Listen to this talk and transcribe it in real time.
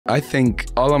I think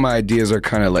all of my ideas are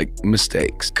kind of like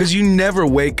mistakes, because you never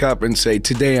wake up and say,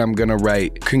 today I'm gonna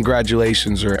write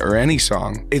Congratulations or any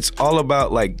song. It's all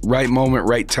about like right moment,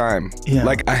 right time. Yeah.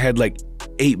 Like I had like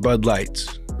 8 Bud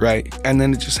Lights, right? And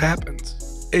then it just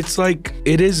happens. It's like,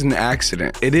 it is an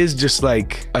accident. It is just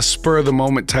like a spur of the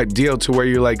moment type deal to where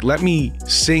you're like, let me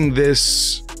sing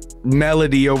this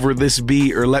melody over this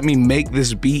beat, or let me make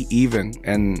this beat even,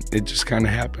 and it just kind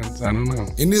of happens. I don't know.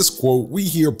 In this quote, we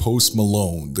hear Post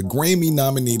Malone, the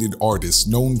Grammy-nominated artist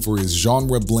known for his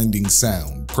genre-blending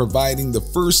sound, providing the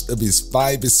first of his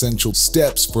 5 essential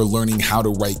steps for learning how to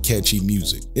write catchy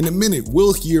music. In a minute,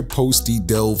 we'll hear Posty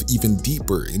delve even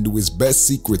deeper into his best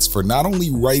secrets for not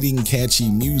only writing catchy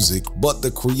music, but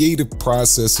the creative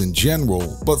process in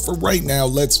general. But for right now,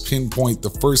 let's pinpoint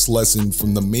the first lesson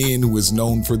from the man who is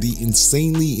known for the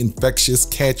insanely infectious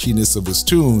catchiness of his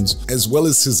tunes, as well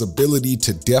as his ability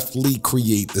to deftly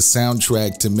create the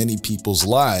soundtrack to many people's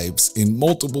lives in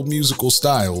multiple musical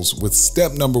styles, with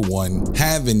step number 1,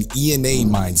 have an E&A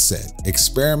mindset,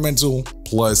 experimental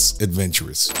plus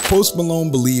adventurous. Post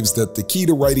Malone believes that the key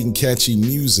to writing catchy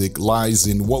music lies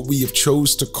in what we have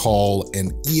chose to call an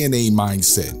E&A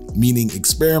mindset, meaning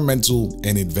experimental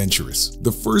and adventurous.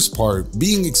 The first part,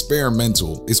 being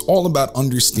experimental, is all about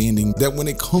understanding that when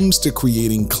it comes to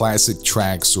creating classic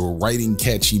tracks or writing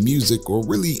catchy music or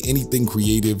really anything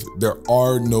creative, there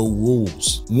are no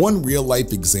rules. One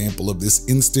real-life example of this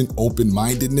instant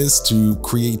open-mindedness to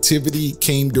creativity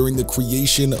came during the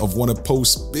creation of one of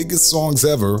Post's biggest songs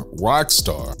ever,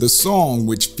 Rockstar. The song,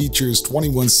 which features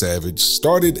 21 Savage,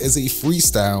 started as a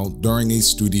freestyle during a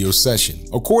studio session.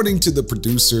 According to the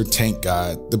producer Tank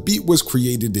God, the beat was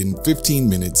created in 15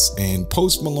 minutes and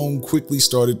Post Malone quickly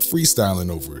started freestyling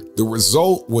over it. The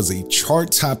result was a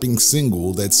chart-topping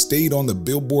single that stayed on the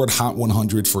Billboard Hot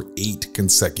 100 for 8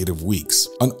 consecutive weeks.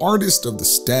 An artist of the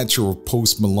stature of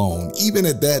Post Malone, even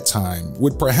at that time,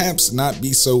 would perhaps not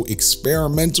be so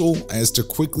experimental as to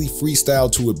quickly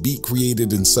freestyle to a beat created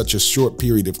in such a short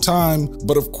period of time,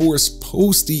 but of course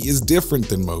Posty is different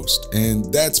than most,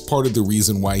 and that's part of the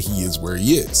reason why he is where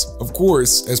he is. Of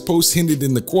course, as Post hinted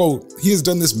in the quote, he has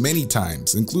done this many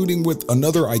times, including with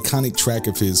another iconic track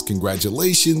of his,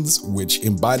 Congratulations, which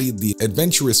embodied the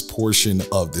adventurous portion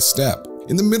of the step.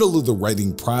 In the middle of the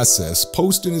writing process,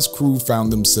 Post and his crew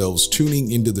found themselves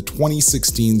tuning into the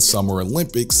 2016 Summer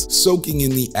Olympics, soaking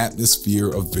in the atmosphere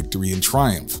of victory and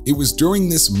triumph. It was during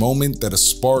this moment that a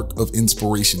spark of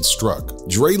inspiration struck.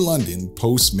 Dre London,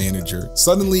 Post's manager,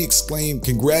 suddenly exclaimed,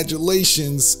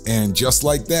 "Congratulations," and just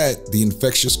like that, the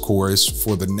infectious chorus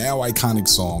for the now iconic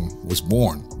song was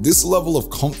born. This level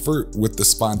of comfort with the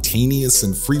spontaneous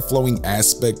and free-flowing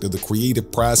aspect of the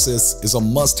creative process is a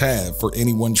must-have for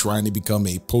anyone trying to become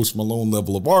a Post Malone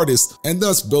level of artist, and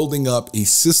thus building up a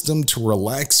system to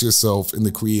relax yourself in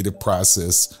the creative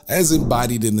process, as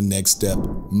embodied in the next step,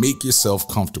 make yourself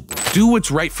comfortable. Do what's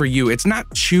right for you. It's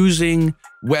not choosing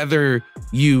whether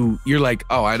you're like,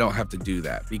 oh, I don't have to do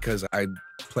that because I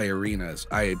play arenas,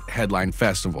 I headline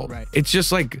festival. Right. It's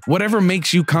just like whatever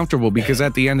makes you comfortable, because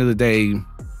at the end of the day,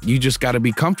 you just got to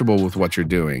be comfortable with what you're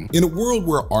doing. In a world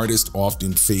where artists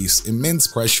often face immense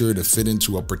pressure to fit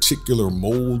into a particular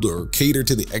mold or cater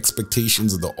to the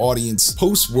expectations of the audience,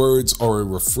 Post's words are a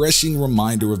refreshing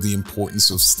reminder of the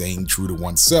importance of staying true to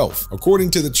oneself.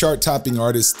 According to the chart-topping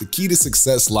artist, the key to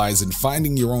success lies in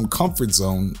finding your own comfort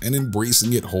zone and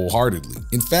embracing it wholeheartedly.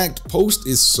 In fact, Post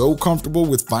is so comfortable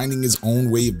with finding his own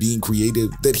way of being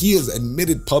creative that he has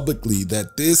admitted publicly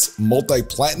that this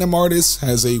multi-platinum artist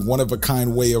has a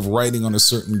one-of-a-kind way of writing on a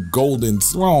certain golden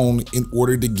throne in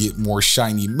order to get more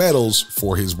shiny medals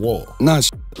for his wall.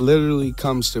 Literally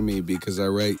comes to me because I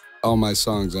write all my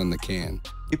songs on the can.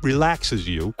 It relaxes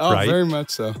you, oh, right? Very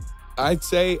much so. I'd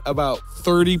say about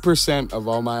 30% of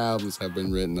all my albums have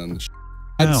been written on the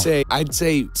I'd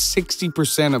say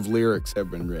 60% of lyrics have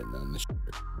been written on the shirt.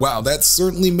 Wow, that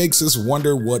certainly makes us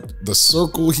wonder what the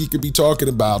circle he could be talking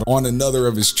about on another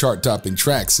of his chart-topping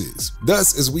tracks is.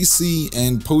 Thus, as we see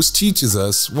and Post teaches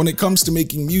us, when it comes to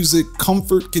making music,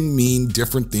 comfort can mean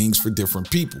different things for different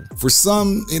people. For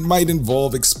some, it might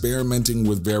involve experimenting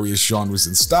with various genres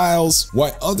and styles,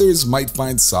 while others might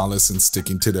find solace in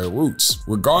sticking to their roots.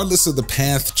 Regardless of the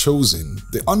path chosen,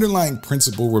 the underlying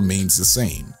principle remains the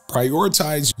same.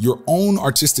 Prioritize your own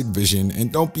artistic vision and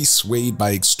don't be swayed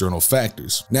by external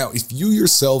factors. Now, if you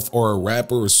yourself are a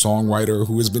rapper or songwriter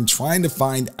who has been trying to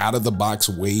find out-of-the-box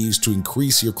ways to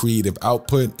increase your creative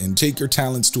output and take your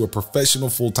talents to a professional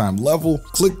full-time level,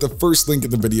 click the first link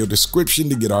in the video description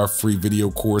to get our free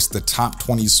video course, The Top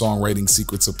 20 Songwriting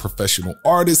Secrets of Professional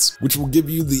Artists, which will give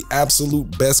you the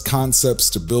absolute best concepts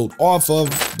to build off of.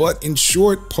 But in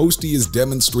short, Posty has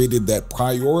demonstrated that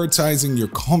prioritizing your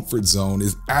comfort zone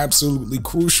is absolutely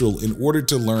crucial in order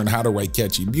to learn how to write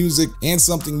catchy music, and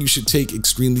something you should take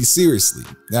extremely seriously.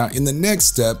 Now, in the next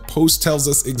step, Post tells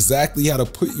us exactly how to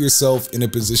put yourself in a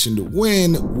position to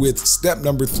win with step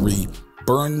number 3,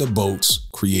 burn the boats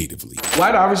creatively.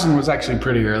 White Iverson was actually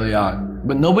pretty early on,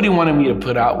 but nobody wanted me to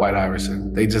put out White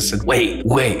Iverson. They just said, wait.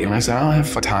 And I said, I don't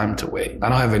have time to wait. I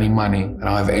don't have any money. I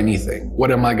don't have anything.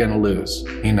 What am I gonna lose,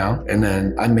 you know? And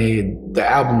then I made the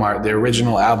album art, the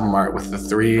original album art with the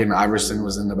 3, and Iverson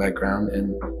was in the background,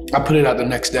 and I put it out the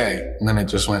next day, and then it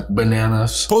just went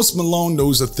bananas. Post Malone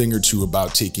knows a thing or two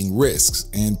about taking risks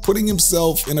and putting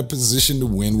himself in a position to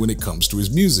win when it comes to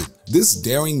his music. This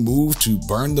daring move to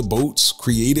burn the boats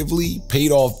creatively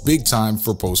paid off big time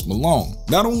for Post Malone.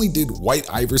 Not only did White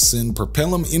Iverson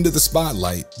propel him into the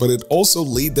spotlight, but it also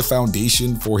laid the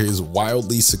foundation for his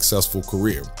wildly successful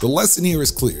career. The lesson here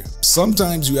is clear.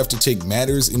 Sometimes you have to take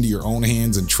matters into your own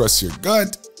hands and trust your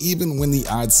gut, even when the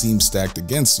odds seem stacked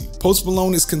against you. Post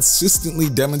Malone has consistently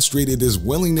demonstrated his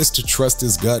willingness to trust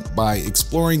his gut by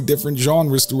exploring different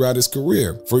genres throughout his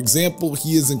career. For example,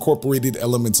 he has incorporated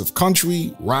elements of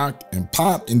country, rock, and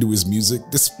pop into his music,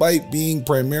 despite being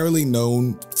primarily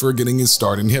known for getting his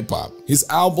start in hip-hop. His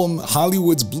album,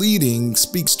 Hollywood's Bleeding,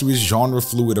 speaks to his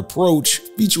genre-fluid approach,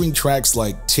 featuring tracks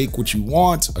like Take What You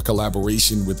Want, a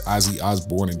collaboration with Ozzy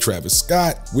Osbourne and Travis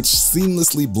Scott, which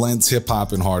seamlessly blends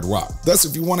hip-hop and hard rock. Thus,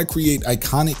 if you want to create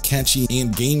iconic, catchy,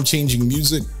 and game-changing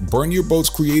music, burn your boats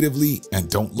creatively and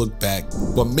don't look back.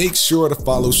 But make sure to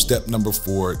follow step number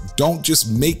 4. Don't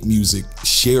just make music,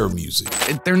 share music.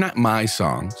 They're not my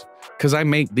songs, because I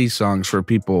make these songs for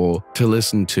people to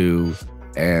listen to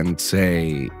and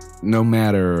say, no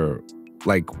matter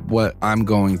like what I'm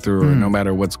going through or no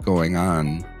matter what's going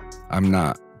on, I'm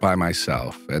not by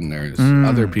myself, and there's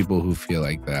other people who feel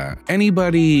like that.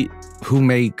 Anybody who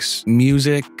makes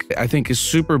music, I think, is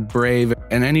super brave,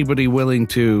 and anybody willing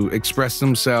to express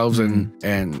themselves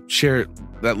and share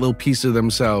that little piece of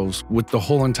themselves with the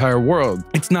whole entire world.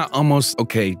 It's not almost,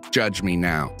 okay, judge me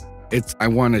now. It's, I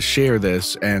want to share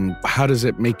this, and how does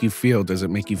it make you feel? Does it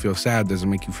make you feel sad? Does it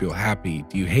make you feel happy?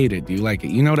 Do you hate it? Do you like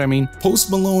it? You know what I mean? Post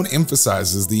Malone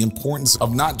emphasizes the importance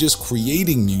of not just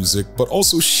creating music, but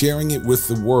also sharing it with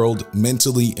the world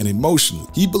mentally and emotionally.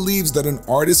 He believes that an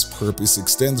artist's purpose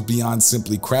extends beyond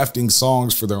simply crafting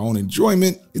songs for their own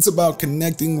enjoyment. It's about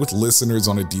connecting with listeners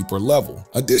on a deeper level.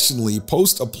 Additionally,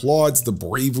 Post applauds the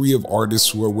bravery of artists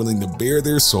who are willing to bare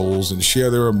their souls and share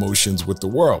their emotions with the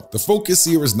world. The focus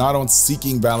here is not on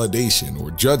seeking validation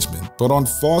or judgment, but on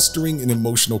fostering an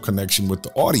emotional connection with the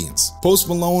audience. Post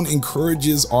Malone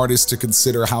encourages artists to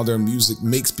consider how their music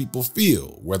makes people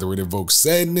feel, whether it evokes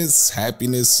sadness,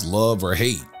 happiness, love, or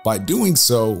hate. By doing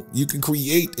so, you can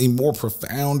create a more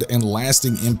profound and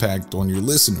lasting impact on your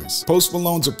listeners. Post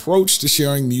Malone's approach to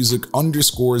sharing music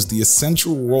underscores the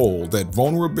essential role that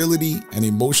vulnerability and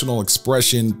emotional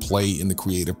expression play in the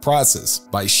creative process.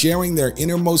 By sharing their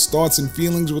innermost thoughts and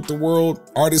feelings with the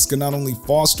world, artists can not only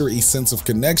foster a sense of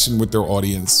connection with their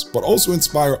audience, but also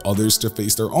inspire others to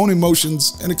face their own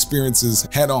emotions and experiences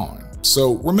head on.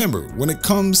 So remember, when it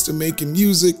comes to making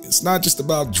music, it's not just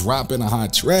about dropping a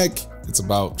hot track. It's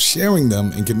about sharing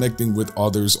them and connecting with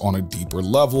others on a deeper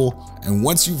level. And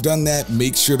once you've done that,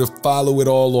 make sure to follow it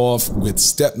all off with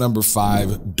step number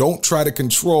 5. Don't try to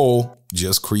control,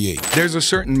 just create. There's a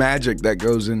certain magic that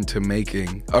goes into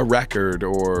making a record,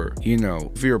 or, you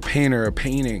know, if you're a painter, a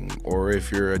painting, or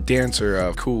if you're a dancer,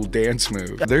 a cool dance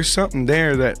move. There's something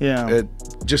there that it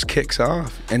just kicks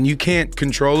off, and you can't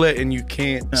control it, and you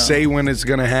can't say when it's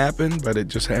gonna happen, but it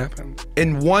just happens.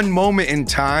 In one moment in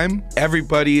time,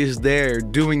 everybody is there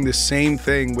doing the same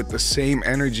thing with the same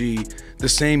energy, the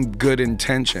same good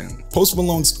intention. Post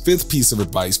Malone's 5th piece of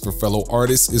advice for fellow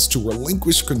artists is to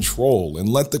relinquish control and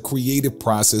let the creative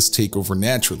process take over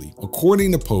naturally.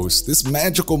 According to Post, this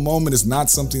magical moment is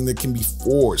not something that can be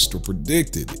forced or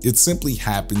predicted. It simply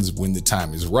happens when the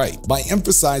time is right. By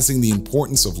emphasizing the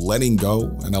importance of letting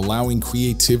go and allowing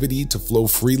creativity to flow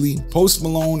freely, Post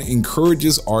Malone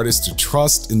encourages artists to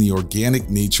trust in the organic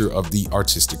nature of the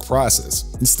artistic process.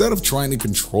 Instead of trying to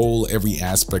control every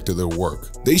aspect of their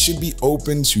work, they should be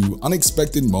open to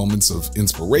unexpected moments of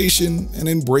inspiration and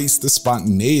embrace the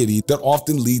spontaneity that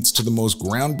often leads to the most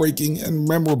groundbreaking and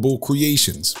memorable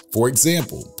creations. For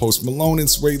example, Post Malone and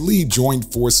Sway Lee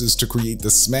joined forces to create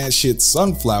the smash hit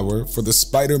Sunflower for the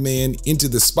Spider-Man Into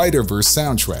the Spider-Verse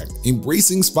soundtrack.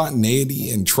 Embracing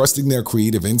spontaneity and trusting their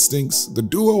creative instincts, the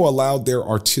duo allowed their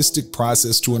artistic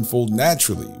process to unfold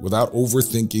naturally without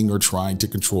overthinking or trying to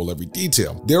control every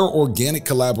detail. Their organic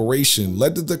collaboration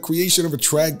led to the creation of a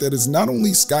track that has not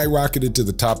only skyrocketed to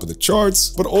the top of the charts,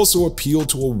 but also appealed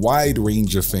to a wide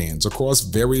range of fans across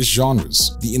various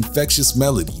genres. The infectious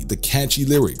melody, the catchy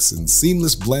lyrics, and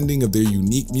seamless blending of their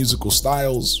unique musical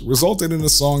styles resulted in a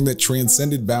song that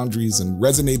transcended boundaries and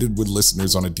resonated with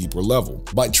listeners on a deeper level.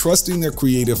 By trusting their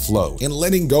creative flow and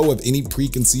letting go of any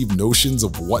preconceived notions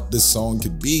of what this song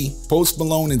could be, Post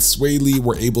Malone and Sway Lee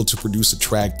were able to produce a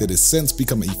track that has since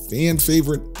become a fan favorite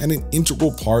and an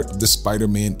integral part of the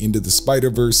Spider-Man Into the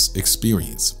Spider-Verse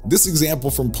experience. This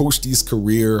example from Posty's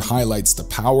career highlights the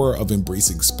power of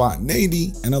embracing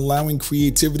spontaneity and allowing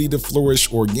creativity to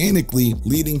flourish organically,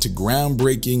 leading to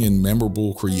groundbreaking and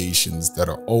memorable creations that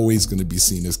are always going to be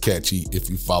seen as catchy if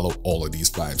you follow all of these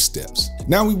 5 steps.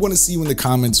 Now we want to see you in the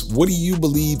comments, what do you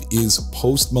believe is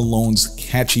Post Malone's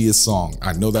catchiest song?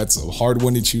 I know that's a hard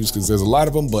one to choose because there's a lot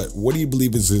of them, but what do you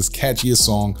believe is his catchiest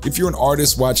song? If you're an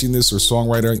artist watching this or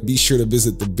songwriter, be sure to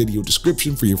visit the video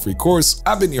description for your free course.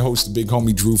 I've been your host, the big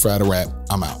homie Drew for How to Rap.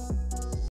 I'm out.